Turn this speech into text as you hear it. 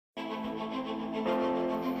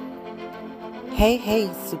Hey,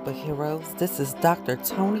 superheroes. This is Dr.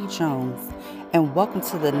 Tony Jones, and welcome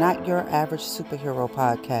to the Not Your Average Superhero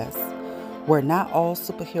podcast, where not all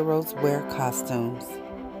superheroes wear costumes.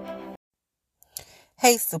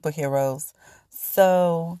 Hey, superheroes.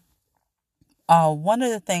 One of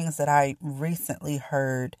the things that I recently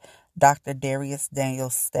heard Dr. Darius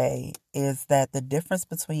Daniels say is that the difference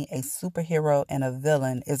between a superhero and a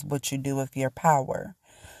villain is what you do with your power.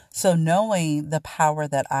 So knowing the power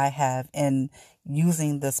that I have in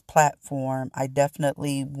using this platform, I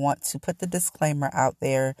definitely want to put the disclaimer out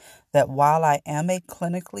there that while I am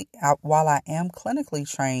clinically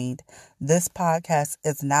trained, this podcast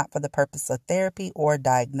is not for the purpose of therapy or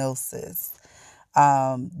diagnosis.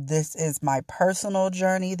 This is my personal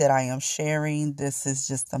journey that I am sharing. This is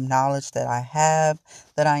just some knowledge that I have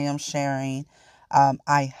that I am sharing.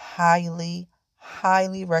 I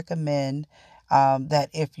highly recommend that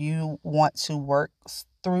if you want to work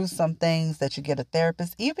through some things, that you get a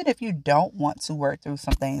therapist. Even if you don't want to work through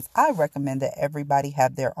some things, I recommend that everybody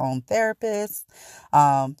have their own therapist.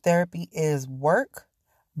 Therapy is work,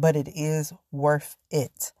 but it is worth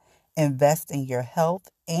it. Invest in your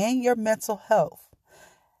health and your mental health.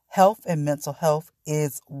 Health and mental health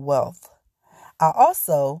is wealth. I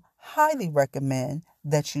also highly recommend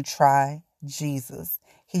that you try Jesus.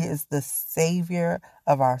 He is the Savior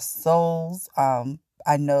of our souls.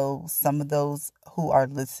 I know some of those who are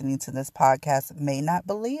listening to this podcast may not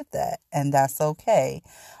believe that, and that's okay.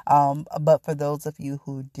 But for those of you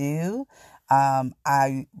who do,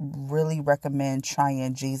 I really recommend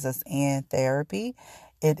trying Jesus and therapy.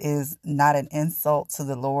 It is not an insult to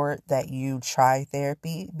the Lord that you try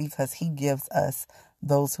therapy, because He gives us,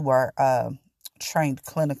 those who are trained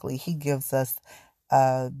clinically, He gives us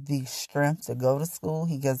the strength to go to school.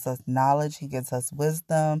 He gives us knowledge. He gives us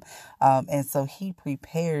wisdom. And so He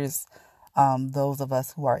prepares those of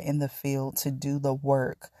us who are in the field to do the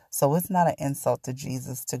work. So it's not an insult to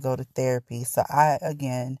Jesus to go to therapy. So I,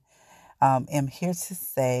 again, am here to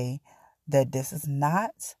say that this is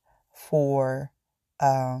not for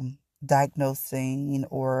diagnosing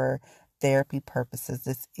or therapy purposes.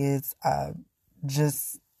 This is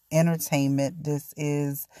just entertainment. This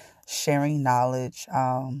is sharing knowledge,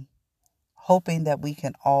 hoping that we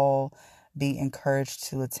can all be encouraged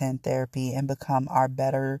to attend therapy and become our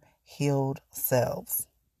better healed selves.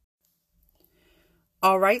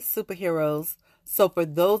 All right, superheroes. So for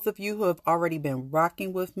those of you who have already been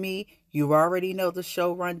rocking with me, you already know the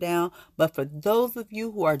show rundown. But for those of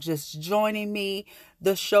you who are just joining me,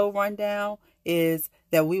 the show rundown is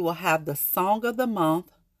that we will have the song of the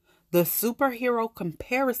month, the superhero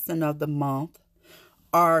comparison of the month,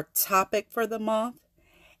 our topic for the month,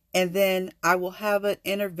 and then I will have an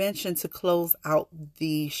intervention to close out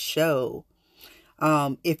the show.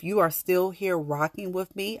 If you are still here rocking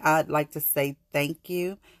with me, I'd like to say thank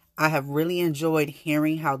you. I have really enjoyed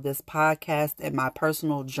hearing how this podcast and my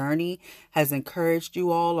personal journey has encouraged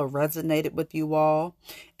you all or resonated with you all.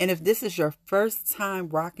 And if this is your first time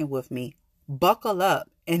rocking with me, buckle up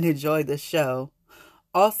and enjoy the show.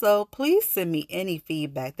 Also, please send me any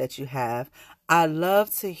feedback that you have. I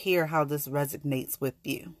love to hear how this resonates with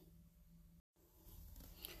you.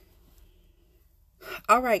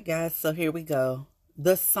 All right, guys, so here we go.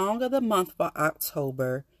 The song of the month for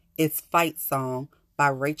October is Fight Song by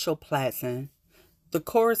Rachel Platten. The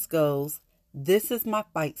chorus goes, "This is my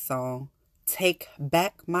fight song, take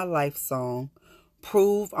back my life song,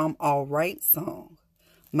 prove I'm all right song.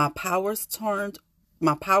 My powers turned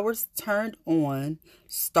on,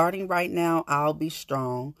 starting right now I'll be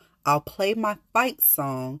strong. I'll play my fight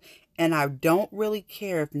song, and I don't really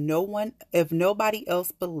care if nobody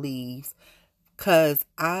else believes, 'cause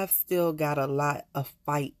I've still got a lot of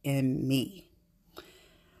fight in me."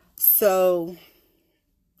 So,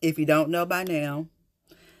 if you don't know by now,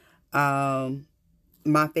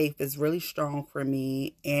 my faith is really strong for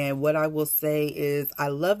me. And what I will say is I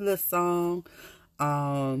love this song.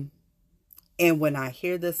 And when I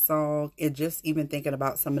hear this song, and just even thinking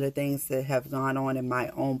about some of the things that have gone on in my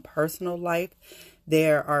own personal life,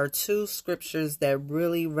 there are two scriptures that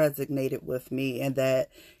really resonated with me and that,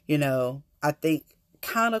 I think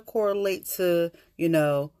kind of correlate to,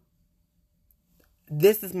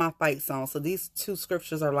 this is my fight song. So these two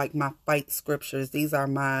scriptures are like my fight scriptures. These are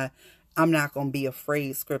my I'm not going to be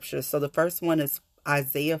afraid scriptures. So the first one is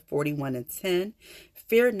Isaiah 41:10.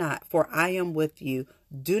 "Fear not, for I am with you.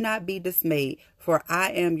 Do not be dismayed, for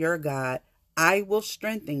I am your God. I will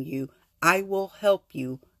strengthen you. I will help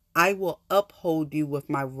you. I will uphold you with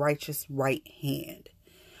my righteous right hand."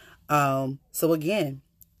 So again,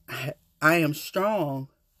 I am strong.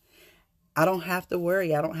 I don't have to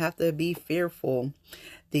worry. I don't have to be fearful.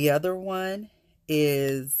 The other one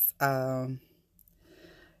is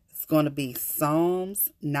it's going to be Psalms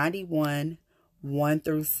 91, 1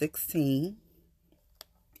 through 16.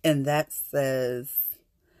 And that says,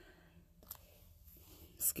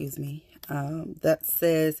 that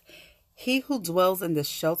says, "He who dwells in the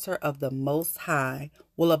shelter of the Most High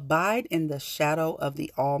will abide in the shadow of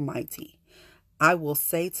the Almighty. I will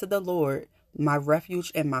say to the Lord, my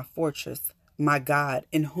refuge and my fortress, my God,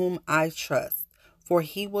 in whom I trust. For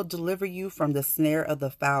he will deliver you from the snare of the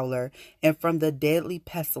fowler and from the deadly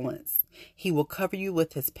pestilence. He will cover you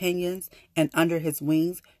with his pinions, and under his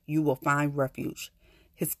wings you will find refuge.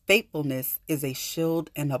 His faithfulness is a shield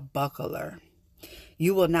and a buckler.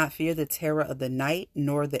 You will not fear the terror of the night,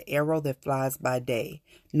 nor the arrow that flies by day,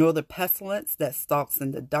 nor the pestilence that stalks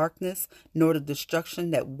in the darkness, nor the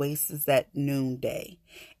destruction that wastes at noonday.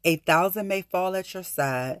 1,000 may fall at your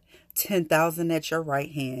side, 10,000 at your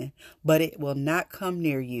right hand, but it will not come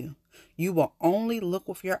near you. You will only look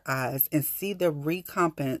with your eyes and see the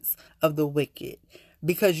recompense of the wicked,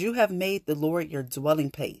 because you have made the Lord your dwelling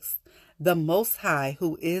place, the Most High,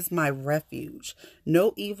 who is my refuge.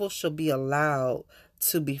 No evil shall be allowed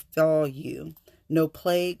to befall you, no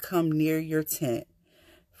plague come near your tent.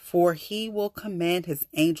 For he will command his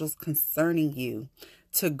angels concerning you,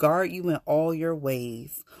 to guard you in all your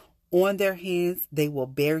ways. On their hands they will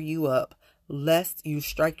bear you up, lest you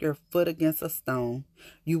strike your foot against a stone.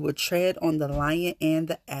 You will tread on the lion and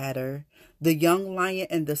the adder, the young lion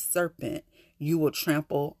and the serpent you will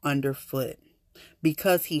trample underfoot.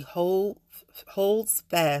 Because he holds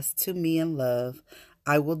fast to me in love,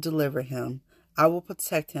 I will deliver him. I will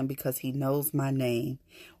protect him because he knows my name.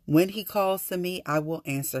 When he calls to me, I will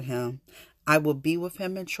answer him. I will be with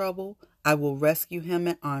him in trouble. I will rescue him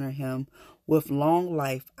and honor him. With long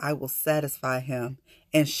life, I will satisfy him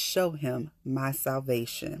and show him my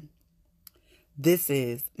salvation." This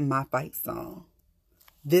is my fight song.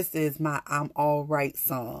 This is my I'm all right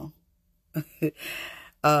song.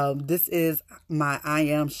 This is my I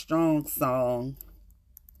am strong song.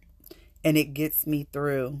 And it gets me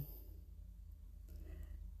through.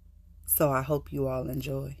 So I hope you all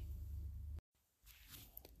enjoy.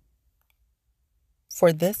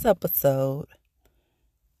 For this episode,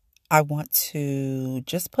 I want to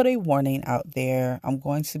just put a warning out there. I'm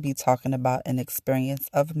going to be talking about an experience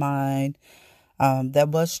of mine that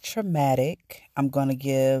was traumatic. I'm going to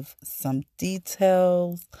give some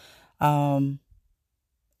details. And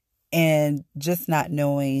just not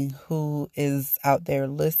knowing who is out there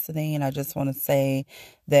listening, I just want to say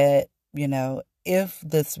that, if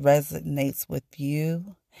this resonates with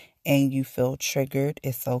you and you feel triggered,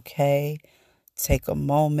 it's okay. Take a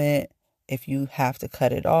moment. If you have to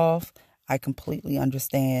cut it off, I completely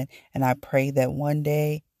understand. And I pray that one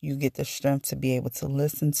day you get the strength to be able to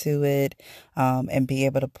listen to it and be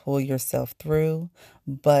able to pull yourself through.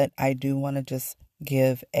 But I do want to just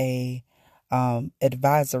give a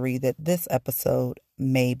advisory that this episode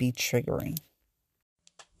may be triggering.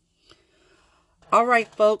 All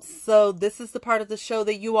right, folks. So this is the part of the show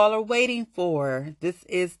that you all are waiting for. This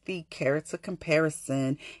is the character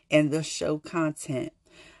comparison and the show content.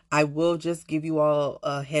 I will just give you all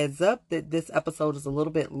a heads up that this episode is a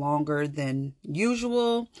little bit longer than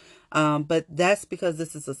usual. But that's because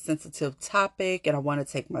this is a sensitive topic and I want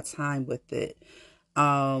to take my time with it.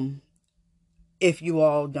 If you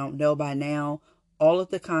all don't know by now, all of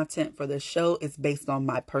the content for the show is based on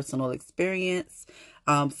my personal experience.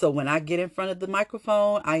 So when I get in front of the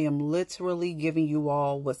microphone, I am literally giving you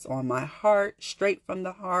all what's on my heart, straight from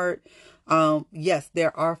the heart. Yes,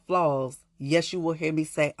 there are flaws. Yes, you will hear me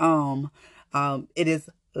say, it is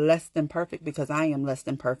less than perfect because I am less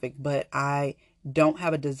than perfect, but I don't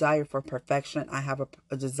have a desire for perfection. I have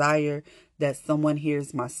a desire that someone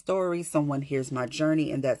hears my story, someone hears my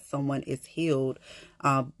journey, and that someone is healed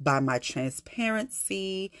by my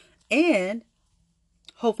transparency, and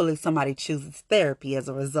hopefully somebody chooses therapy as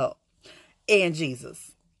a result, and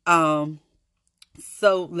Jesus.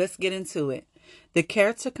 So let's get into it. The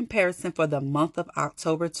character comparison for the month of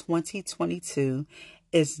October 2022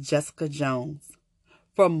 is Jessica Jones.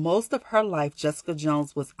 For most of her life, Jessica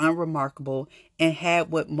Jones was unremarkable and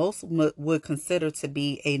had what most would consider to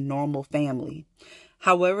be a normal family.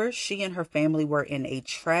 However, she and her family were in a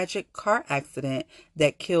tragic car accident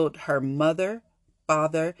that killed her mother,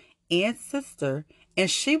 father, and sister,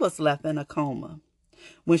 and she was left in a coma.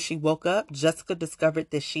 When she woke up, Jessica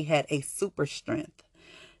discovered that she had a super strength.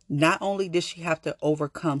 Not only did she have to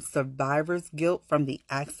overcome survivor's guilt from the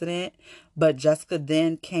accident, but Jessica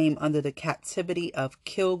then came under the captivity of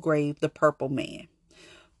Kilgrave, the Purple Man.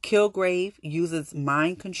 Kilgrave uses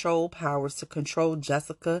mind control powers to control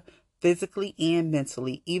Jessica physically and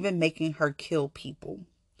mentally, even making her kill people.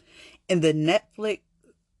 In the Netflix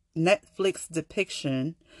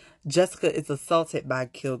depiction, Jessica is assaulted by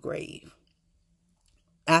Kilgrave.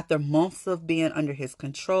 After months of being under his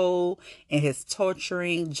control and his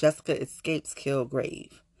torturing, Jessica escapes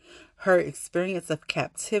Kilgrave. Her experience of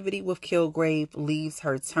captivity with Kilgrave leaves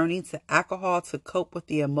her turning to alcohol to cope with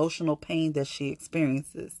the emotional pain that she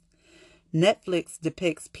experiences. Netflix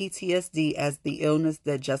depicts PTSD as the illness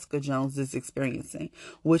that Jessica Jones is experiencing,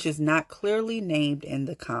 which is not clearly named in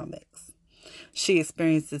the comics. She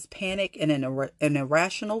experiences panic and an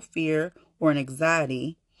irrational fear or an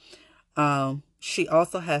anxiety. She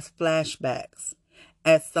also has flashbacks.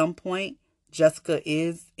 At some point, Jessica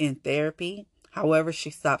is in therapy. However, she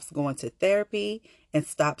stops going to therapy and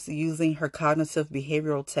stops using her cognitive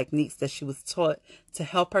behavioral techniques that she was taught to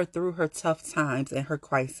help her through her tough times and her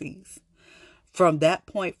crises. From that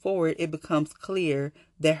point forward, it becomes clear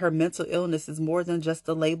that her mental illness is more than just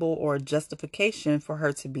a label or a justification for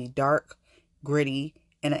her to be dark, gritty,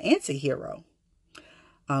 and an anti-hero.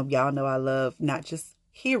 Y'all know I love not just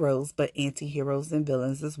heroes, but anti-heroes and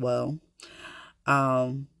villains as well.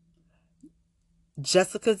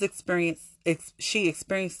 Jessica's she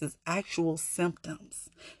experiences actual symptoms.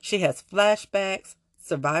 She has flashbacks,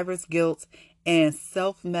 survivor's guilt, and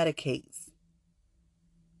self-medicates.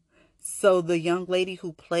 So the young lady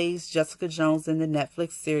who plays Jessica Jones in the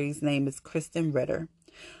Netflix series name is Kristen Ritter.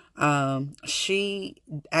 She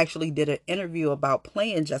actually did an interview about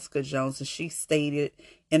playing Jessica Jones, and she stated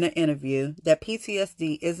in an interview that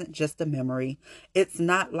PTSD isn't just a memory. It's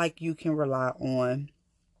not like you can rely on,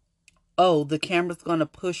 oh, the camera's going to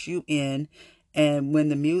push you in, and when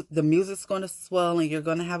the music's going to swell and you're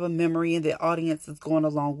going to have a memory and the audience is going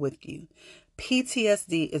along with you.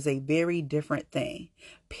 PTSD is a very different thing.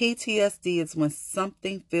 PTSD is when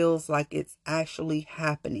something feels like it's actually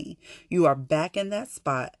happening. You are back in that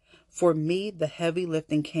spot. For me, the heavy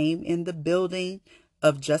lifting came in the building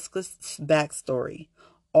of Jessica's backstory.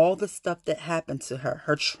 All the stuff that happened to her,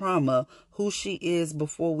 her trauma, who she is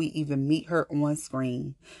before we even meet her on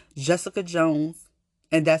screen. Jessica Jones,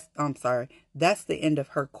 and that's the end of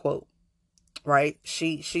her quote. Right?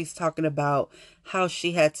 She's talking about how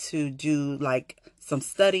she had to do like some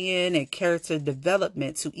studying and character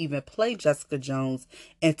development to even play Jessica Jones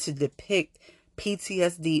and to depict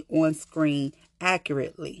PTSD on screen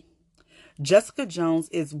accurately. Jessica Jones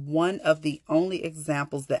is one of the only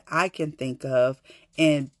examples that I can think of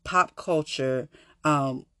in pop culture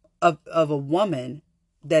of a woman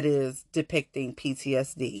that is depicting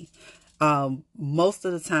PTSD. Most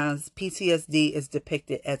of the times, PTSD is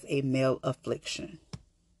depicted as a male affliction.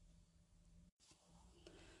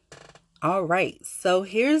 All right, so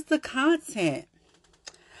here's the content.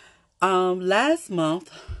 Last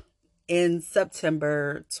month in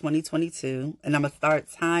September 2022, and I'm gonna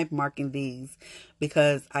start time marking these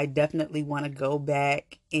because I definitely want to go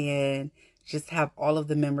back and just have all of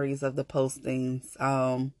the memories of the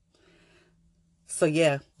postings. So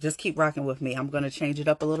yeah, just keep rocking with me. I'm going to change it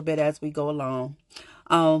up a little bit as we go along.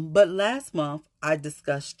 But last month I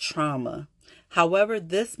discussed trauma. However,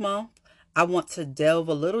 this month I want to delve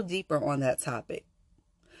a little deeper on that topic.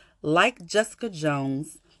 Like Jessica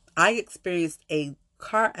Jones, I experienced a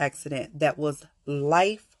car accident that was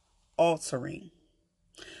life altering.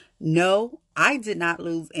 No, I did not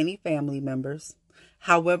lose any family members.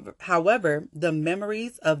 However, the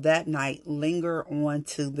memories of that night linger on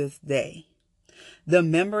to this day. The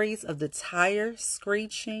memories of the tire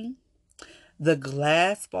screeching, the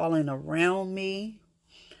glass falling around me,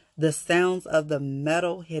 the sounds of the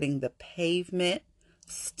metal hitting the pavement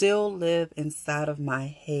still live inside of my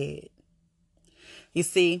head. You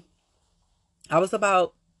see, I was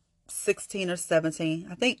about 16 or 17,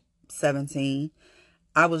 I think 17.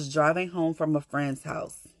 I was driving home from a friend's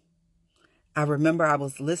house. I remember I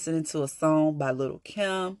was listening to a song by Lil'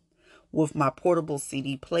 Kim with my portable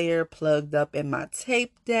CD player plugged up in my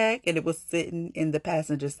tape deck, and it was sitting in the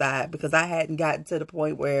passenger side because I hadn't gotten to the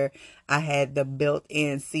point where I had the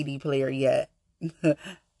built-in CD player yet.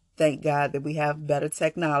 Thank God that we have better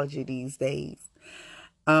technology these days.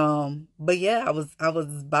 But yeah, I was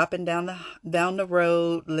bopping down the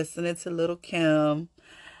road listening to Lil' Kim.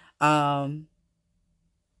 And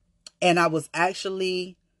I was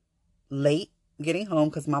actually late getting home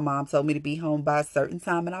because my mom told me to be home by a certain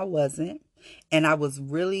time and I wasn't. And I was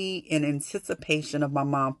really in anticipation of my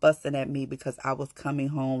mom fussing at me because I was coming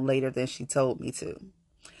home later than she told me to.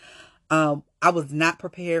 I was not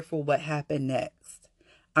prepared for what happened next.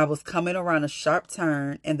 I was coming around a sharp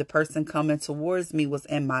turn and the person coming towards me was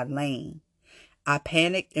in my lane. I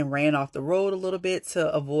panicked and ran off the road a little bit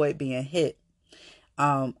to avoid being hit.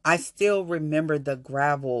 I still remember the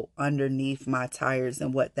gravel underneath my tires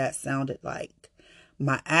and what that sounded like.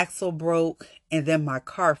 My axle broke and then my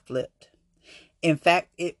car flipped. In fact,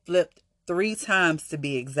 it flipped 3 times to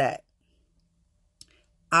be exact.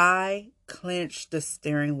 I clenched the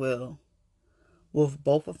steering wheel with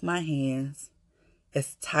both of my hands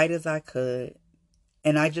as tight as I could.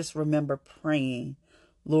 And I just remember praying,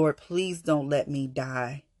 Lord, please don't let me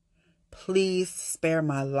die. Please spare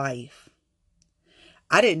my life.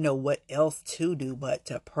 I didn't know what else to do but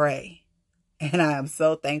to pray. And I am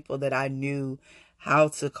so thankful that I knew how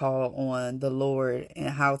to call on the Lord and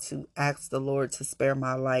how to ask the Lord to spare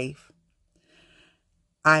my life.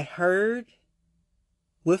 I heard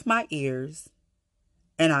with my ears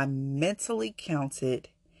and I mentally counted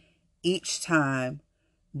each time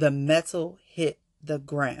the metal hit the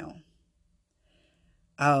ground.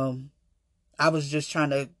 I was just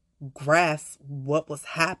trying to grasp what was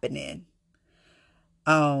happening.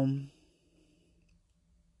 I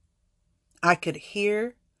could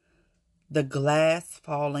hear the glass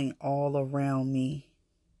falling all around me.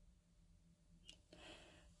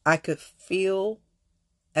 I could feel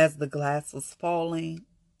as the glass was falling,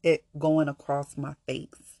 it going across my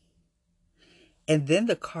face. And then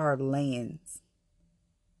the car lands.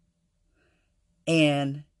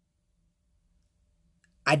 And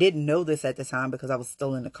I didn't know this at the time because I was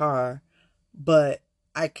still in the car, but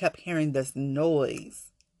I kept hearing this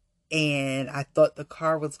noise and I thought the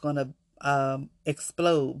car was going to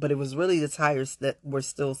explode, but it was really the tires that were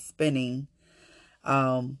still spinning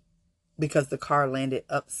because the car landed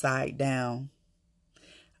upside down.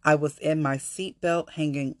 I was in my seatbelt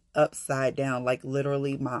hanging upside down, like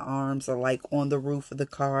literally my arms are like on the roof of the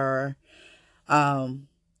car. And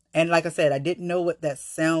like I said, I didn't know what that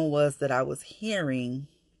sound was that I was hearing.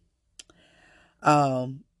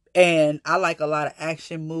 And I like a lot of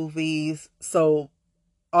action movies, so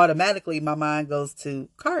automatically my mind goes to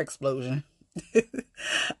car explosion.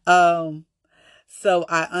 So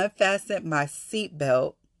I unfastened my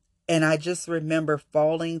seatbelt and I just remember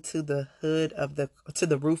falling to the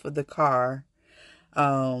roof of the car,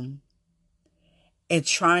 and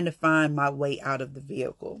trying to find my way out of the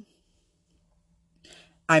vehicle.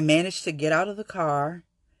 I managed to get out of the car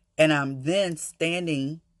and I'm then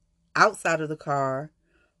standing outside of the car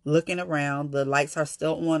looking around. The lights are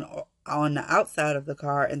still on the outside of the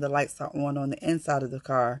car and the lights are on the inside of the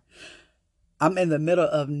car. I'm in the middle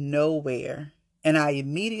of nowhere and I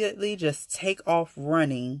immediately just take off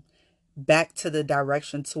running back to the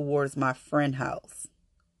direction towards my friend's house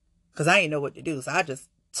because I didn't know what to do. So I just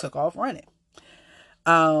took off running.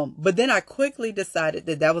 But then I quickly decided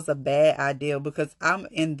that that was a bad idea because I'm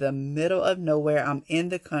in the middle of nowhere. I'm in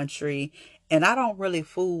the country and I don't really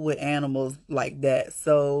fool with animals like that.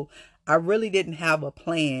 So I really didn't have a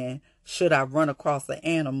plan should I run across an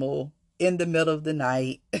animal in the middle of the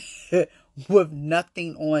night with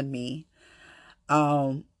nothing on me.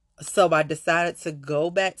 So I decided to go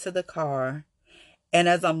back to the car. And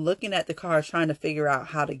as I'm looking at the car trying to figure out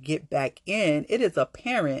how to get back in, it is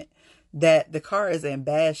apparent that the car is in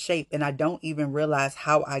bad shape and I don't even realize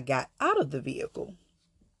how I got out of the vehicle.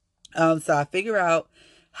 So I figure out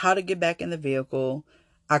how to get back in the vehicle.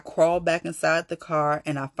 I crawl back inside the car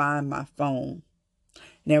and I find my phone.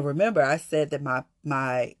 Now remember, I said that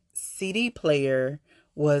my CD player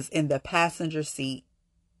was in the passenger seat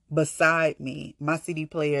beside me. My CD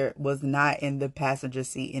player was not in the passenger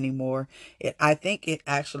seat anymore. I think it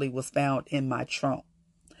actually was found in my trunk.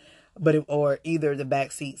 Or either the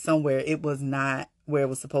back seat somewhere. It was not where it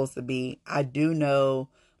was supposed to be. I do know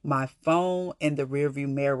my phone and the rearview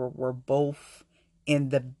mirror were both in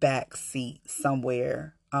the back seat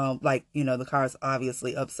somewhere. The car is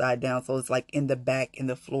obviously upside down, so it's like in the back in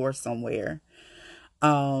the floor somewhere.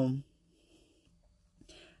 I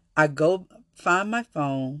go find my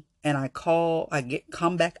phone and I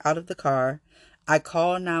come back out of the car. I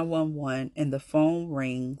call 911 and the phone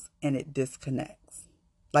rings and it disconnects.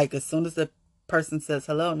 Like as soon as the person says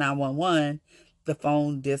hello 911, the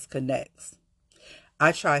phone disconnects.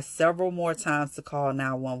 I try several more times to call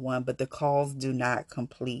 911, but the calls do not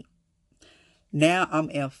complete. Now I'm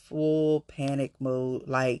in full panic mode,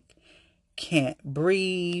 like can't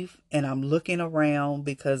breathe, and I'm looking around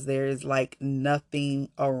because there is like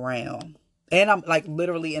nothing around. And I'm like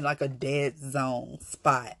literally in like a dead zone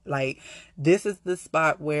spot. Like this is the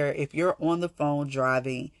spot where if you're on the phone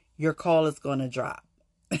driving, your call is going to drop.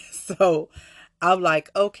 So I'm like,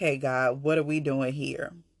 okay, God, what are we doing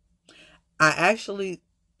here? I actually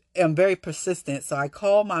am very persistent. So I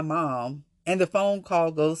call my mom and the phone call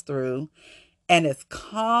goes through and as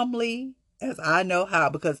calmly as I know how,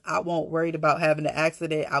 because I wasn't worried about having an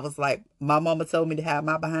accident. I was like, my mama told me to have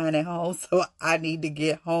my behind at home, so I need to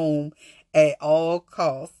get home at all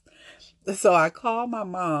costs. So I call my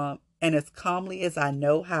mom, and as calmly as I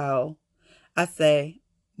know how, I say,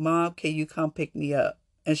 Mom, can you come pick me up?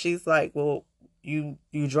 And she's like, well, you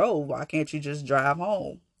drove. Why can't you just drive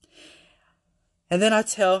home? And then I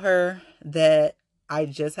tell her that I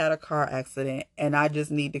just had a car accident and I just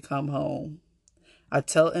need to come home.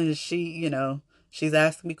 And she, she's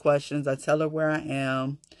asking me questions. I tell her where I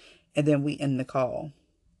am, and then we end the call.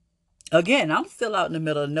 Again, I'm still out in the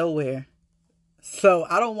middle of nowhere. So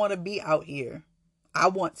I don't want to be out here. I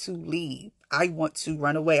want to leave. I want to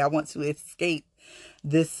run away. I want to escape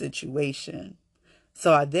this situation.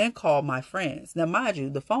 So I then called my friends. Now, mind you,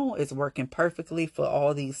 the phone is working perfectly for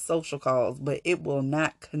all these social calls, but it will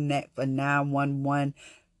not connect for 911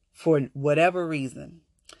 for whatever reason.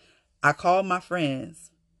 I called my friends.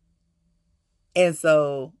 And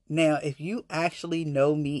so now, if you actually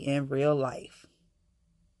know me in real life,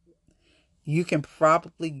 you can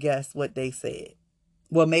probably guess what they said.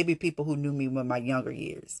 Well, maybe people who knew me in my younger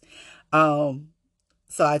years.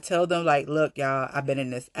 So I tell them, like, look, y'all, I've been in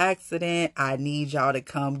this accident. I need y'all to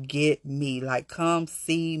come get me. Like, come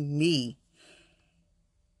see me.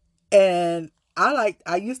 And I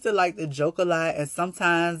used to like to joke a lot. And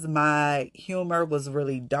sometimes my humor was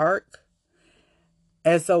really dark.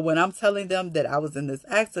 And so when I'm telling them that I was in this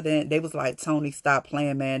accident, they was like, Tony, stop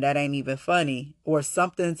playing, man. That ain't even funny. Or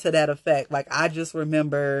something to that effect. Like, I just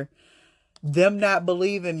remember them not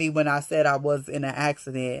believing me when I said I was in an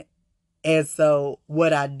accident. And so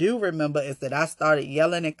what I do remember is that I started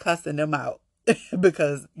yelling and cussing them out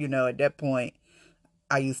because, at that point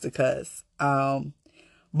I used to cuss.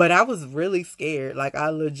 But I was really scared. Like, I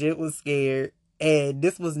legit was scared. And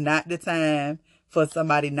this was not the time for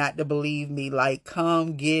somebody not to believe me. Like,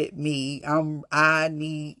 come get me. I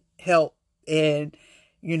need help. And,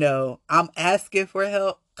 I'm asking for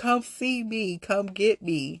help. Come see me. Come get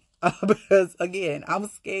me. Because again, I'm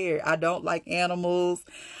scared. I don't like animals.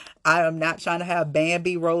 I am not trying to have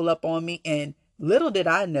Bambi roll up on me. And little did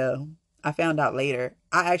I know, I found out later,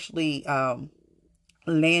 I actually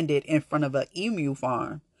landed in front of an emu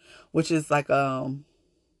farm, which is like what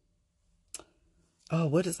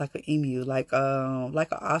is like an emu? Like an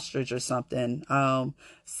ostrich or something.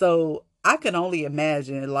 So I can only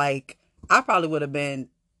imagine, like, I probably would have been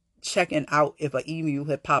checking out if an emu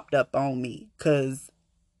had popped up on me, because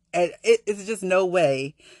it's just no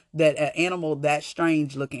way that an animal that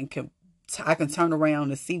strange looking I can turn around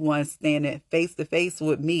and see one standing face to face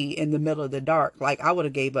with me in the middle of the dark. Like, I would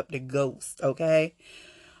have gave up the ghost. Okay.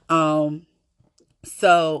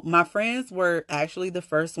 So my friends were actually the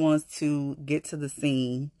first ones to get to the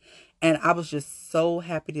scene, and I was just so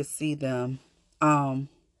happy to see them.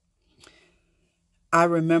 I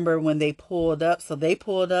remember when they pulled up. So they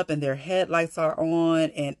pulled up and their headlights are on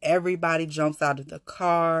and everybody jumps out of the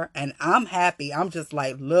car. And I'm happy. I'm just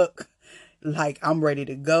like, look, like, I'm ready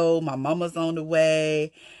to go. My mama's on the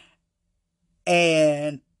way.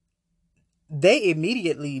 And they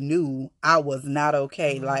immediately knew I was not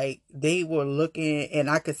okay. Mm-hmm. Like, they were looking and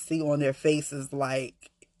I could see on their faces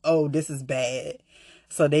like, oh, this is bad.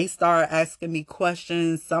 So they started asking me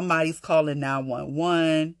questions. Somebody's calling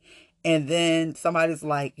 911. And then somebody's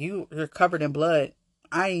like, you're covered in blood.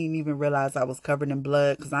 I didn't even realize I was covered in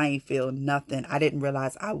blood because I ain't feel nothing. I didn't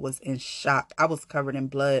realize I was in shock. I was covered in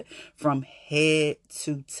blood from head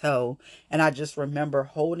to toe. And I just remember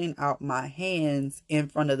holding out my hands in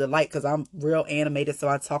front of the light because I'm real animated. So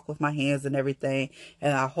I talk with my hands and everything.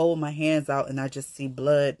 And I hold my hands out and I just see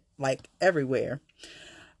blood like everywhere.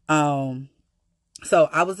 So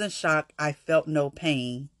I was in shock. I felt no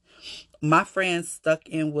pain. My friends stuck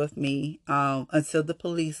in with me until the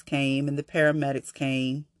police came and the paramedics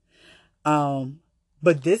came.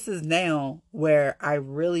 But this is now where I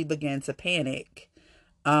really began to panic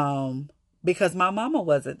because my mama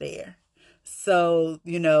wasn't there. So,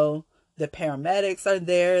 the paramedics are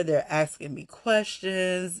there. They're asking me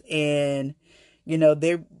questions and,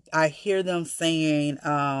 I hear them saying,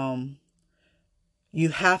 you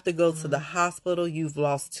have to go to the hospital. You've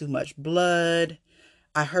lost too much blood.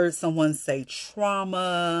 I heard someone say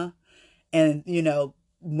trauma. And,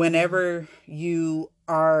 whenever you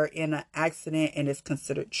are in an accident and it's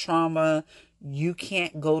considered trauma, you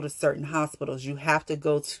can't go to certain hospitals. You have to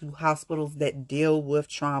go to hospitals that deal with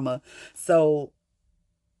trauma. So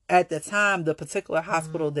at the time, the particular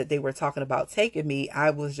hospital that they were talking about taking me, I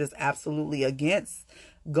was just absolutely against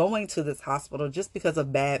going to this hospital just because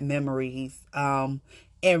of bad memories.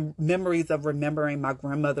 And memories of remembering my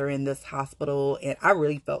grandmother in this hospital. And I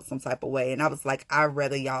really felt some type of way. And I was like, I'd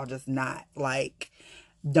rather y'all just not. Like,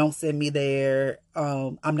 don't send me there.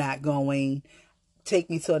 I'm not going.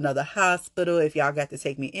 Take me to another hospital if y'all got to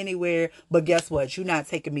take me anywhere. But guess what? You're not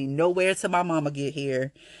taking me nowhere till my mama get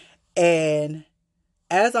here. And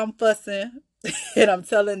as I'm fussing and I'm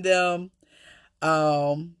telling them,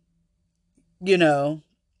 um, you know,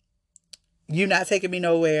 you're not taking me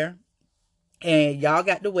nowhere. And y'all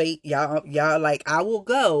got to wait. Y'all like, I will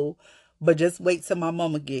go, but just wait till my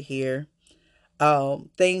mama get here.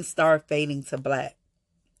 Things start fading to black.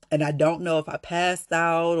 And I don't know if I passed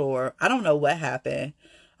out or I don't know what happened.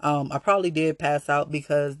 I probably did pass out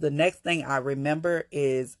because the next thing I remember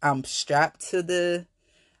is I'm strapped to the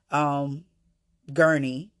um,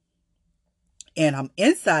 gurney and I'm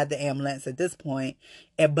inside the ambulance at this point.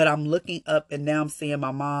 But I'm looking up and now I'm seeing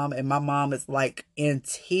my mom, and my mom is like in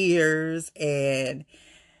tears. And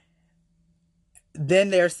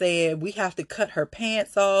then they're saying we have to cut her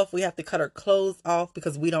pants off, we have to cut her clothes off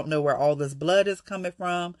because we don't know where all this blood is coming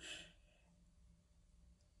from.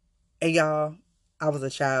 And y'all, I was a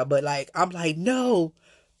child, but like, I'm like, no,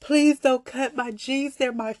 please don't cut my jeans.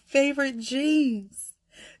 They're my favorite jeans.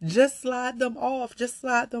 Just slide them off. Just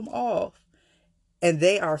slide them off. And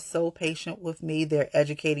they are so patient with me. They're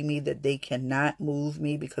educating me that they cannot move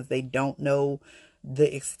me because they don't know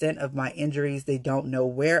the extent of my injuries. They don't know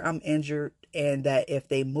where I'm injured. And that if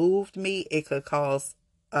they moved me, it could cause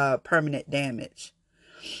permanent damage.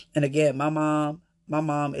 And again, my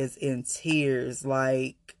mom is in tears.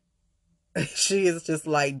 Like, she is just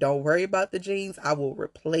like, don't worry about the jeans. I will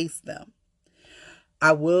replace them.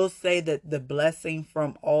 I will say that the blessing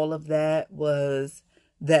from all of that was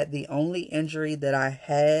that the only injury that I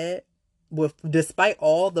had, with despite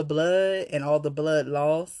all the blood and all the blood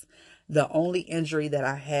loss, the only injury that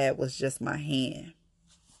I had was just my hand.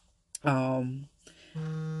 Um,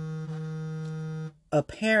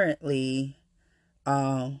 apparently,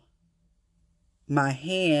 um, my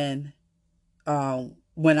hand,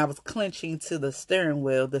 when I was clenching to the steering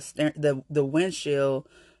wheel, the windshield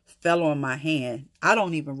fell on my hand. I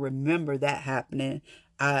don't even remember that happening.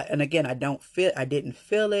 And again, I didn't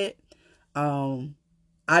feel it. Um,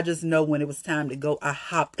 I just know when it was time to go, I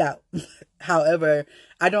hopped out. However,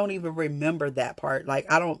 I don't even remember that part. Like,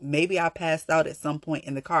 maybe I passed out at some point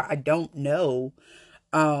in the car. I don't know.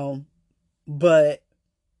 Um, but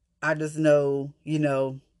I just know,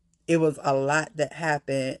 it was a lot that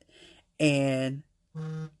happened. And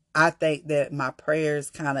I think that my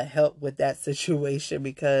prayers kind of helped with that situation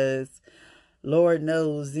because Lord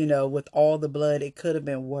knows, with all the blood, it could have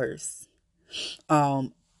been worse.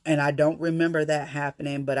 Um, and I don't remember that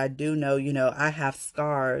happening, but I do know, I have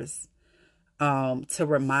scars, to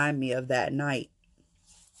remind me of that night.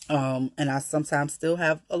 And I sometimes still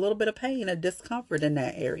have a little bit of pain and discomfort in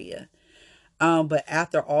that area. But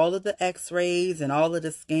after all of the x-rays and all of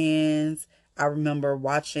the scans, I remember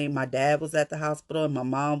watching, my dad was at the hospital and my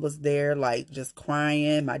mom was there, like just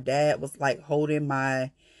crying. My dad was like holding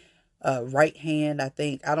my right hand, I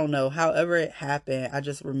think. I don't know. However it happened, I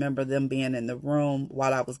just remember them being in the room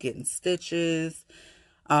while I was getting stitches.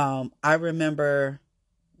 I remember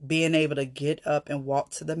being able to get up and walk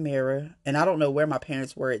to the mirror. And I don't know where my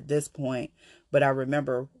parents were at this point, but I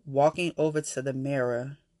remember walking over to the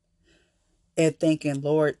mirror and thinking,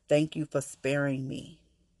 Lord, thank you for sparing me.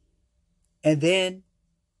 And then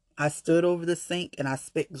I stood over the sink and I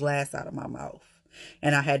spit glass out of my mouth.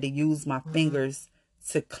 And I had to use my fingers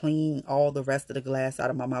to clean all the rest of the glass out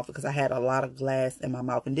of my mouth because I had a lot of glass in my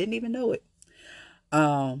mouth and didn't even know it.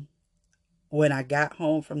 Um, when I got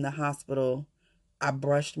home from the hospital, I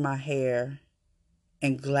brushed my hair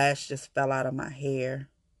and glass just fell out of my hair.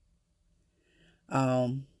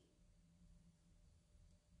 Um,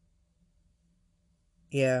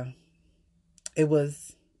 yeah, it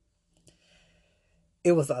was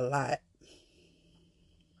a lot.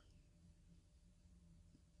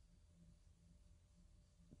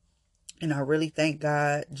 And I really thank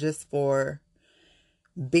God just for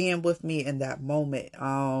being with me in that moment.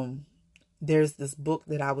 There's this book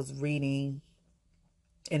that I was reading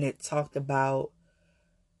and it talked about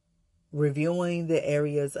reviewing the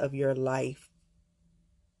areas of your life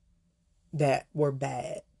that were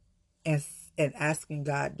bad and and asking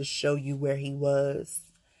God to show you where he was.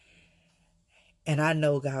 And I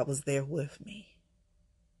know God was there with me.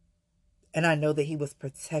 And I know that he was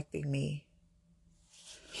protecting me.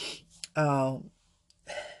 Um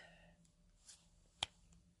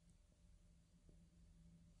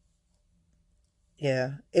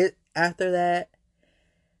yeah, it after that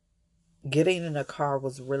getting in a car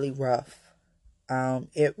was really rough.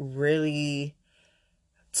 It really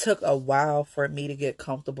took a while for me to get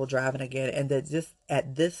comfortable driving again. And that just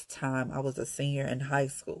at this time, I was a senior in high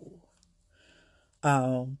school.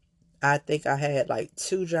 Um, I think I had like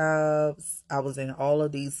two jobs. I was in all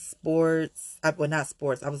of these sports. Well, not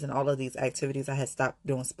sports. I was in all of these activities. I had stopped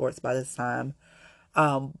doing sports by this time.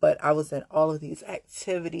 But I was in all of these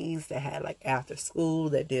activities that had like after school,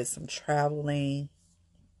 that did some traveling.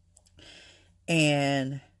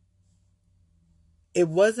 And it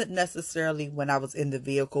wasn't necessarily when I was in the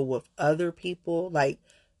vehicle with other people, like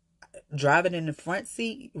driving in the front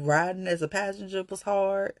seat, riding as a passenger was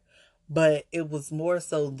hard, but it was more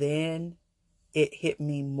so then it hit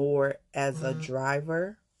me more as a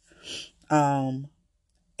driver. Um,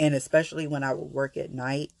 and especially when I would work at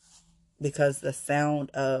night, because the sound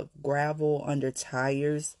of gravel under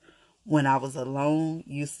tires when I was alone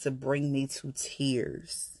used to bring me to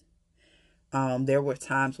tears. There were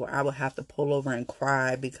times where I would have to pull over and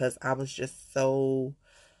cry because I was just so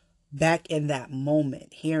back in that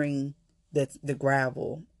moment, hearing the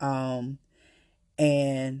gravel. And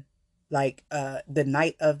like the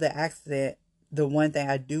night of the accident, the one thing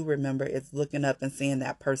I do remember is looking up and seeing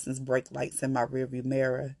that person's brake lights in my rearview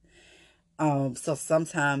mirror. So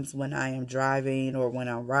sometimes when I am driving or when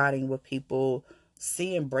I'm riding with people,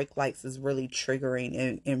 seeing brake lights is really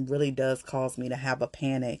triggering, and really does cause me to have a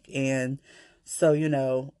panic. And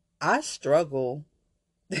so, I struggle.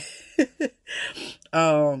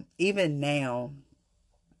 Even now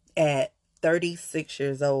at 36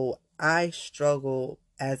 years old, I struggle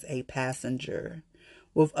as a passenger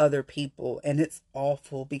with other people, and it's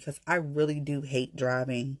awful because I really do hate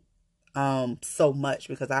driving so much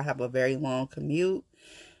because I have a very long commute.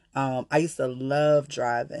 I used to love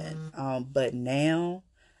driving, but now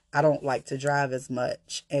I don't like to drive as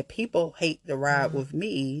much. And people hate to ride with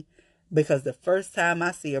me because the first time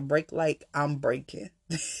I see a brake light, I'm braking.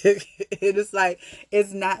 It's like,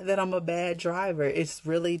 it's not that I'm a bad driver. It's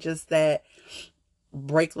really just that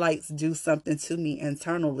brake lights do something to me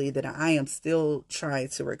internally that I am still trying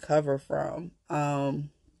to recover from. And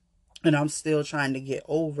I'm still trying to get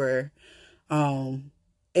over. Um,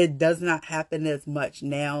 it does not happen as much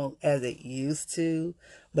now as it used to,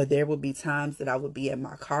 but there would be times that I would be in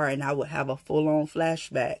my car and I would have a full on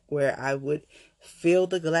flashback where I would feel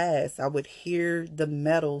the glass, I would hear the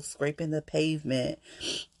metal scraping the pavement,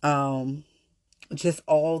 um, just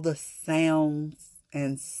all the sounds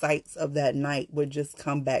and sights of that night would just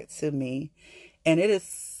come back to me. And it is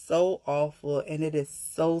so awful and it is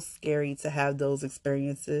so scary to have those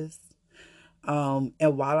experiences. And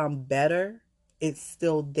while I'm better, it's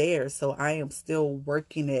still there. So I am still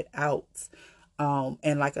working it out.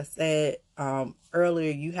 And like I said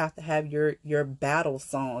earlier, you have to have your battle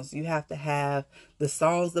songs. You have to have the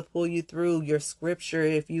songs that pull you through, your scripture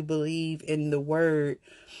if you believe in the word,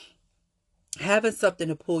 having something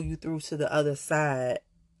to pull you through to the other side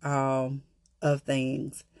of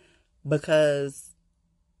things, because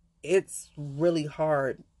it's really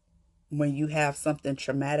hard when you have something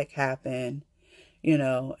traumatic happen,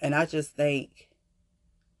 and I just think,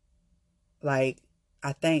 like,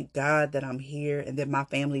 I thank God that I'm here and that my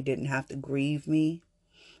family didn't have to grieve me.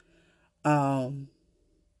 Um,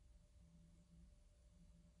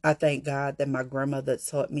 I thank God that my grandmother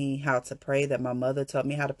taught me how to pray, that my mother taught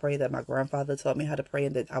me how to pray, that my grandfather taught me how to pray,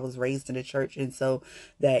 and that I was raised in the church. And so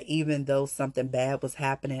that even though something bad was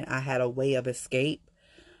happening, I had a way of escape.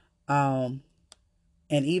 Um,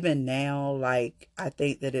 and even now, like, I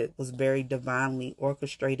think that it was very divinely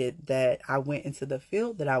orchestrated that I went into the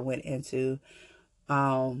field that I went into,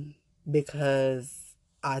 um, because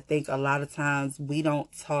I think a lot of times we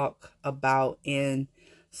don't talk about in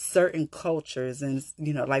certain cultures, and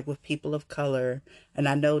like with people of color. And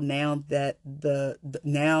I know now that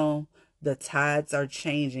now the tides are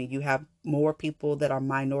changing. You have more people that are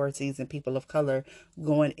minorities and people of color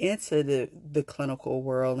going into the clinical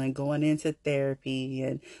world and going into therapy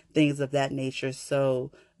and things of that nature.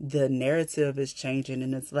 So the narrative is changing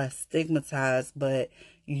and it's less stigmatized, but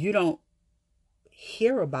you don't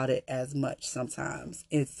hear about it as much sometimes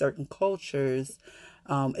in certain cultures,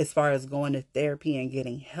 as far as going to therapy and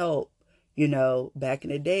getting help. Back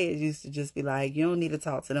in the day, it used to just be like, you don't need to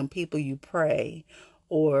talk to them people, you pray,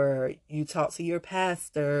 or you talk to your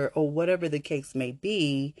pastor, or whatever the case may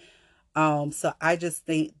be. So I just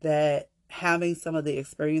think that having some of the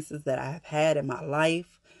experiences that I've had in my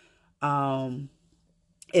life, um,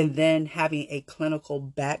 and then having a clinical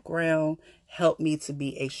background helped me to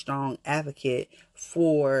be a strong advocate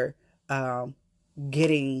for um,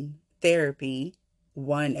 getting therapy,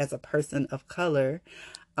 one, as a person of color,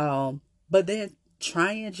 um, but then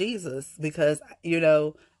trying Jesus, because,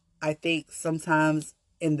 I think sometimes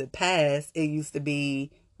in the past it used to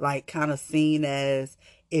be like kind of seen as,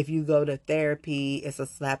 if you go to therapy, it's a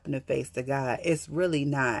slap in the face to God. It's really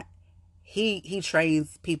not. He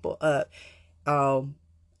trains people up. Um,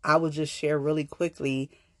 I will just share really quickly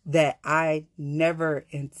that I never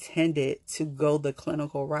intended to go the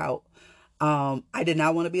clinical route. I did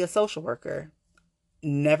not want to be a social worker.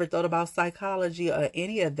 Never thought about psychology or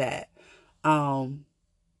any of that. Um,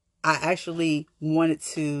 I actually wanted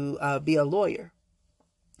to be a lawyer,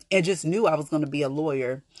 and just knew I was going to be a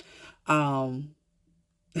lawyer. Um,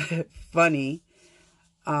 Funny,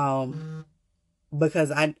 um,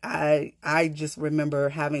 because I just remember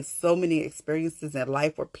having so many experiences in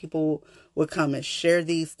life where people would come and share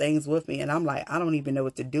these things with me, and I'm like, I don't even know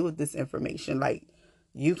what to do with this information. Like,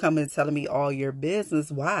 you come and telling me all your business,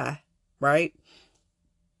 why? Right?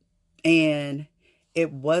 And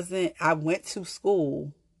it wasn't, I went to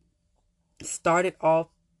school, started off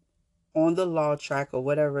on the law track or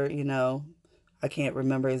whatever, I can't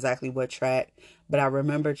remember exactly what track, but I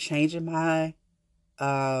remember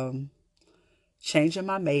um changing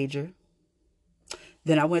my major.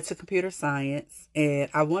 Then I went to computer science, and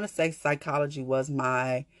I want to say psychology was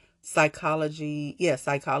my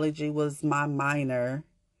minor.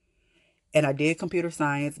 And I did computer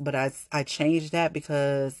science, but I changed that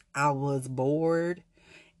because I was bored.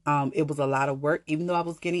 It was a lot of work, even though I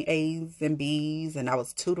was getting A's and B's and I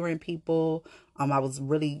was tutoring people. I was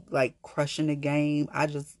really like crushing the game. I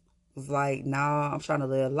just was like, nah, I'm trying to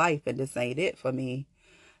live life and this ain't it for me.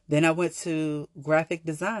 Then I went to graphic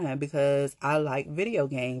design because I like video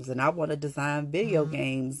games and I want to design video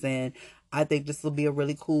games, and I think this will be a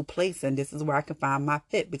really cool place, and this is where I can find my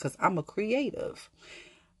fit because I'm a creative.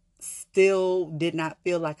 Still did not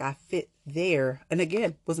feel like I fit there. And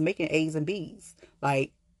again, was making A's and B's.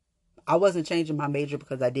 Like, I wasn't changing my major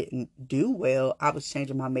because I didn't do well. I was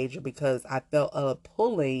changing my major because I felt a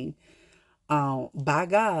pulling by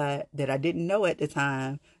God that I didn't know at the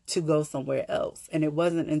time to go somewhere else. And it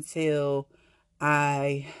wasn't until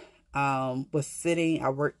I I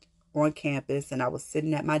worked on campus and I was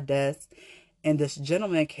sitting at my desk, and this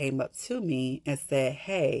gentleman came up to me and said,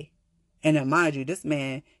 "Hey," and then mind you, this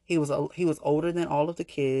man, he was older than all of the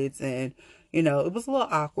kids, and it was a little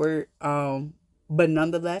awkward. But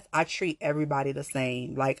nonetheless, I treat everybody the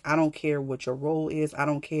same. Like, I don't care what your role is. I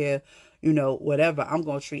don't care, whatever. I'm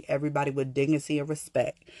going to treat everybody with dignity and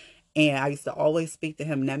respect. And I used to always speak to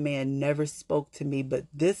him. And that man never spoke to me. But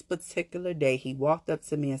this particular day, he walked up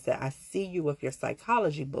to me and said, "I see you with your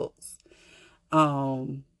psychology books.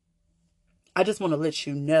 Um, I just want to let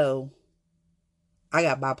you know I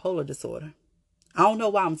got bipolar disorder. I don't know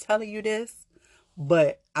why I'm telling you this,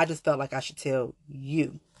 but I just felt like I should tell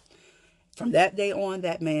you." From that day on,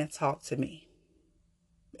 that man talked to me.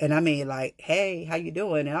 And I mean, like, "Hey, how you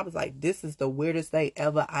doing?" And I was like, this is the weirdest thing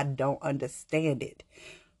ever. I don't understand it.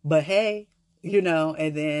 But hey,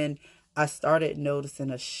 and then I started noticing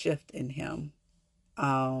a shift in him.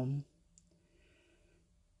 Um,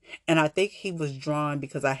 and I think he was drawn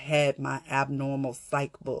because I had my abnormal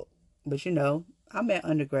psych book. But I'm at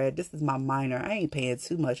undergrad. This is my minor. I ain't paying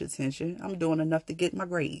too much attention. I'm doing enough to get my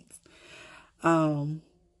grades. Um,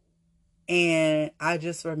 and I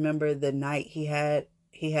just remember the night he had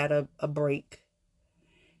a break.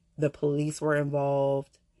 The police were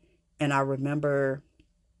involved, and I remember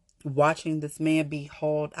watching this man be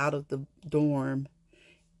hauled out of the dorm,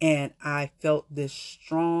 and I felt this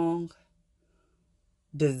strong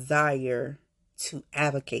desire to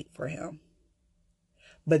advocate for him.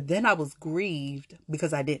 But then I was grieved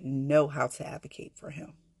because I didn't know how to advocate for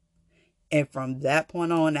him. And from that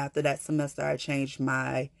point on, after that semester, I changed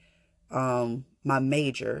my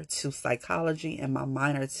major to psychology and my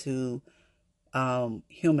minor to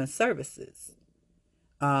human services.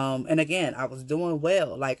 And again, I was doing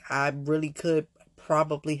well. Like, I really could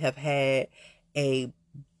probably have had a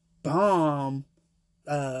bomb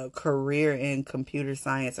career in computer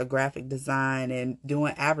science or graphic design and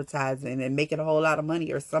doing advertising and making a whole lot of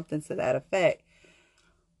money or something to that effect.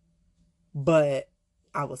 But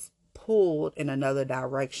I was pulled in another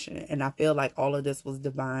direction, and I feel like all of this was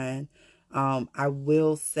divine. I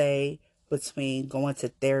will say, between going to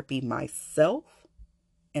therapy myself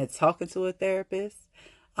and talking to a therapist,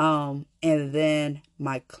 and then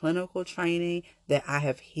my clinical training, that I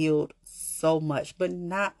have healed so much. But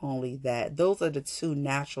not only that, those are the two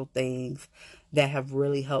natural things that have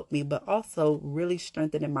really helped me, but also really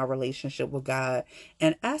strengthening my relationship with God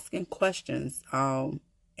and asking questions. And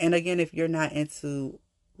again, if you're not into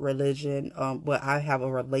religion. Well, I have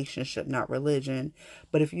a relationship, not religion.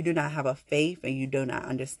 But if you do not have a faith and you do not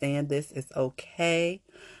understand this, it's okay.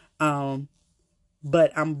 Um,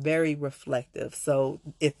 but I'm very reflective. So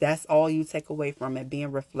if that's all you take away from it,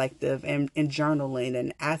 being reflective and journaling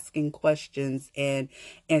and asking questions and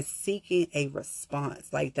seeking a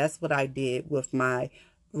response, like that's what I did with my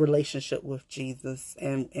relationship with Jesus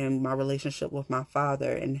and my relationship with my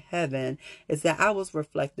Father in heaven, is that I was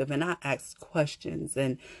reflective and I asked questions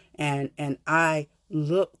and I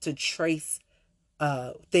looked to trace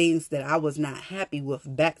things that I was not happy with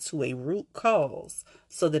back to a root cause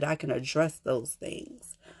so that I can address those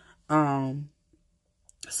things. Um,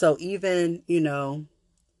 so even,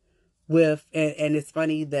 with, and it's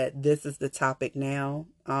funny that this is the topic now.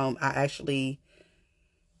 I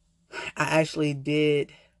actually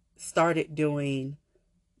did started doing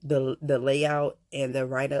the layout and the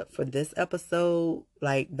write up for this episode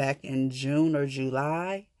like back in June or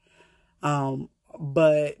July. Um,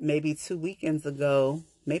 but maybe 2 weekends ago,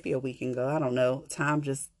 maybe a week ago, I don't know. Time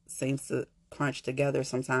just seems to crunch together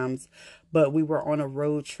sometimes. But we were on a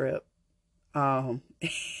road trip. Um,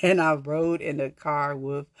 and I rode in the car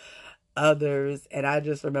with others, and I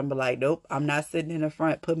just remember like, nope, I'm not sitting in the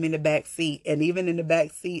front, put me in the back seat. And even in the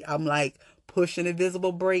back seat, I'm like pushing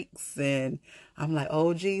invisible brakes, and I'm like,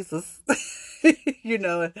 oh Jesus. you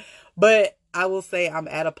know but I will say I'm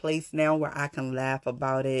at a place now where I can laugh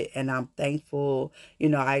about it, and I'm thankful.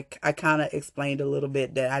 I kind of explained a little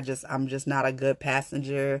bit that I'm just not a good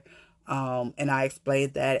passenger. And I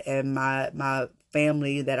explained that, and my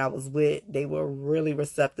family that I was with, they were really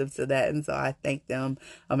receptive to that, and so I thank them.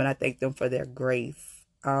 And I thank them for their grace.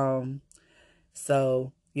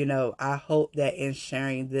 So, I hope that in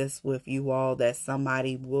sharing this with you all, that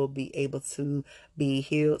somebody will be able to be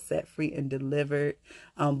healed, set free, and delivered.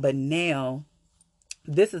 But now,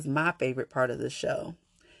 this is my favorite part of the show,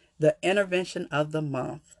 the intervention of the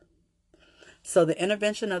month. So the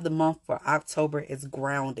intervention of the month for October is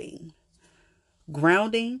grounding.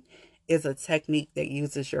 Grounding is a technique that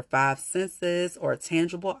uses your five senses or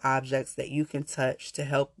tangible objects that you can touch to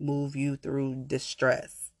help move you through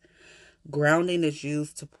distress. Grounding is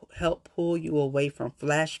used to help pull you away from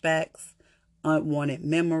flashbacks, unwanted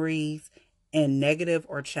memories, and negative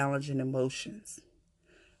or challenging emotions.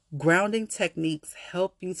 Grounding techniques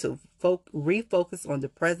help you to refocus on the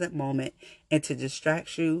present moment and to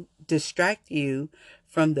distract you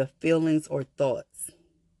from the feelings or thoughts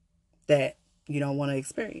that you don't want to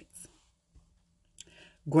experience.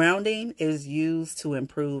 Grounding is used to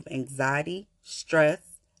improve anxiety, stress,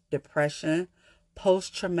 depression,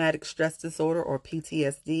 post-traumatic stress disorder or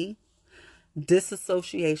PTSD,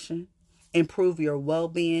 disassociation, improve your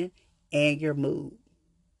well-being and your mood.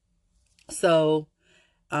 So,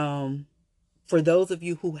 for those of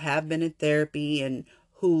you who have been in therapy and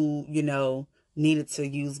who, needed to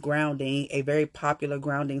use grounding, a very popular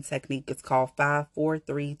grounding technique is called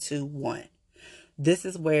 5-4-3-2-1. This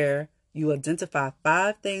is where you identify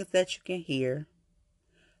 5 things that you can hear,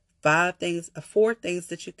 4 things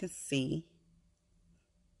that you can see,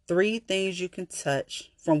 3 things you can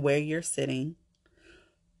touch from where you're sitting,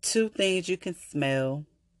 2 things you can smell,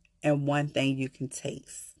 and 1 thing you can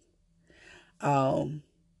taste.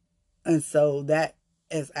 And so that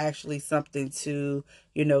is actually something to,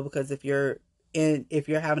 because if you're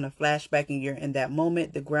having a flashback and you're in that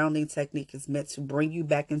moment, the grounding technique is meant to bring you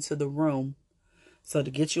back into the room. So to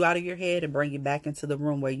get you out of your head and bring you back into the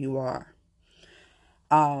room where you are.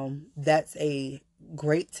 That's a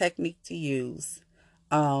great technique to use.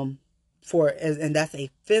 And that's a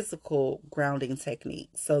physical grounding technique.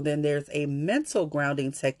 So then there's a mental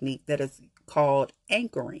grounding technique that is called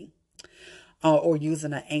anchoring. Or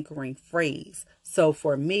using an anchoring phrase. So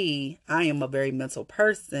for me, I am a very mental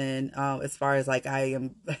person. As far as like I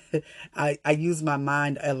am, I use my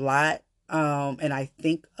mind a lot, and I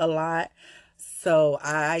think a lot. So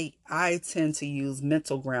I tend to use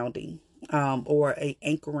mental grounding, or a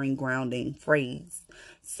anchoring grounding phrase.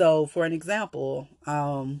 So for an example,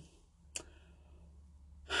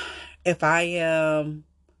 if I am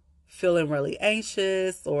feeling really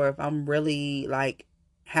anxious, or if I'm really like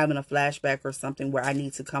having a flashback or something where I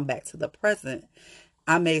need to come back to the present,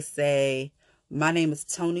 I may say, my name is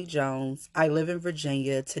Tony Jones. I live in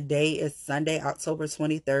Virginia. Today is Sunday, October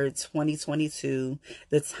 23rd, 2022.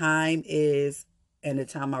 The time is, and the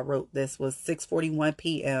time I wrote this was 6:41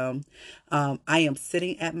 p.m. I am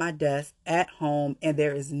sitting at my desk at home and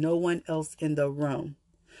there is no one else in the room.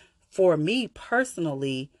 For me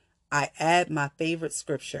personally, I add my favorite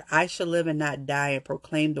scripture. I shall live and not die and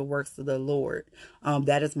proclaim the works of the Lord.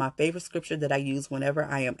 That is my favorite scripture that I use whenever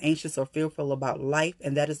I am anxious or fearful about life.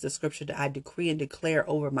 And that is the scripture that I decree and declare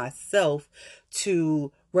over myself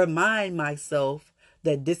to remind myself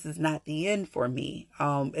that this is not the end for me.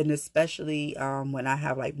 And especially when I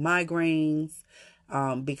have like migraines,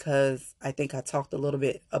 because I think I talked a little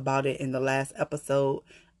bit about it in the last episode.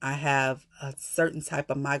 I have a certain type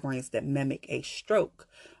of migraines that mimic a stroke.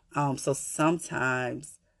 So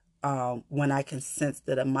sometimes when I can sense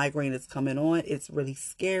that a migraine is coming on, it's really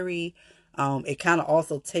scary. It kind of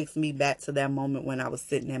also takes me back to that moment when I was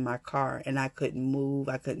sitting in my car and I couldn't move,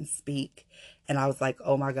 I couldn't speak. And I was like,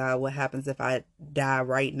 oh my God, what happens if I die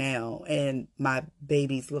right now and my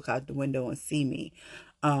babies look out the window and see me?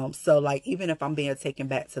 So like, even if I'm being taken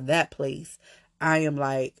back to that place, I am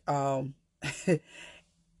like,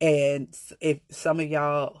 and if some of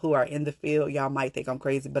y'all who are in the field, y'all might think I'm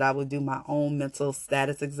crazy, but I would do my own mental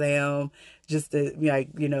status exam just to be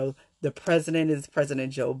like, the president is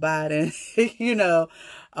President Joe Biden,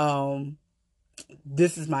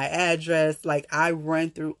 this is my address. Like I run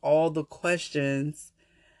through all the questions,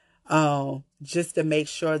 just to make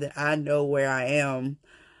sure that I know where I am.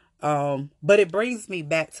 But it brings me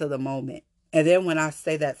back to the moment. And then when I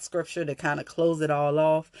say that scripture to kind of close it all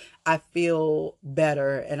off, I feel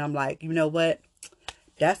better. And I'm like, you know what?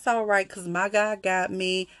 That's all right, because my God got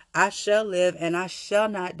me. I shall live and I shall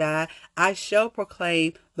not die. I shall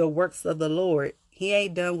proclaim the works of the Lord. He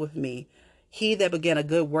ain't done with me. He that began a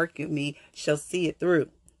good work in me shall see it through.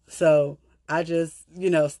 So I just,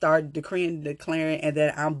 start decreeing and declaring, and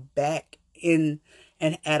then I'm back in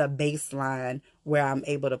and at a baseline where I'm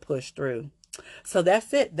able to push through. So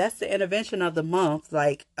that's it. That's the intervention of the month.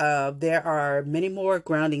 Like, there are many more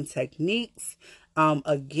grounding techniques.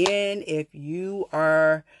 Again, if you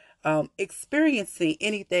are experiencing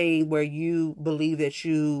anything where you believe that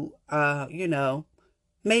you,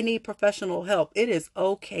 may need professional help, it is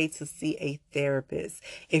okay to see a therapist.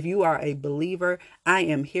 If you are a believer, I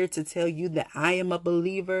am here to tell you that I am a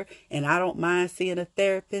believer and I don't mind seeing a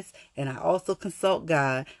therapist. And I also consult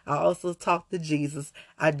God. I also talk to Jesus.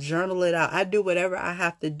 I journal it out. I do whatever I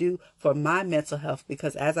have to do for my mental health,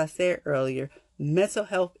 because as I said earlier, mental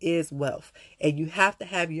health is wealth, and you have to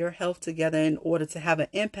have your health together in order to have an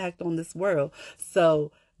impact on this world.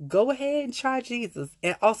 So go ahead and try Jesus,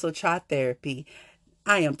 and also try therapy.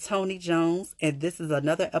 I am Tony Jones, and this is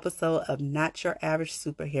another episode of Not Your Average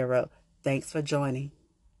Superhero. Thanks for joining.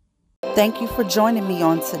 Thank you for joining me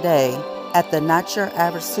on today at the Not Your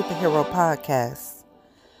Average Superhero podcast.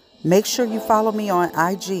 Make sure you follow me on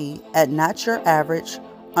IG at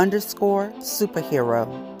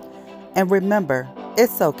notyouravage_superhero. And remember,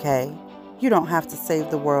 it's okay. You don't have to save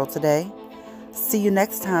the world today. See you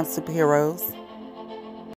next time, superheroes.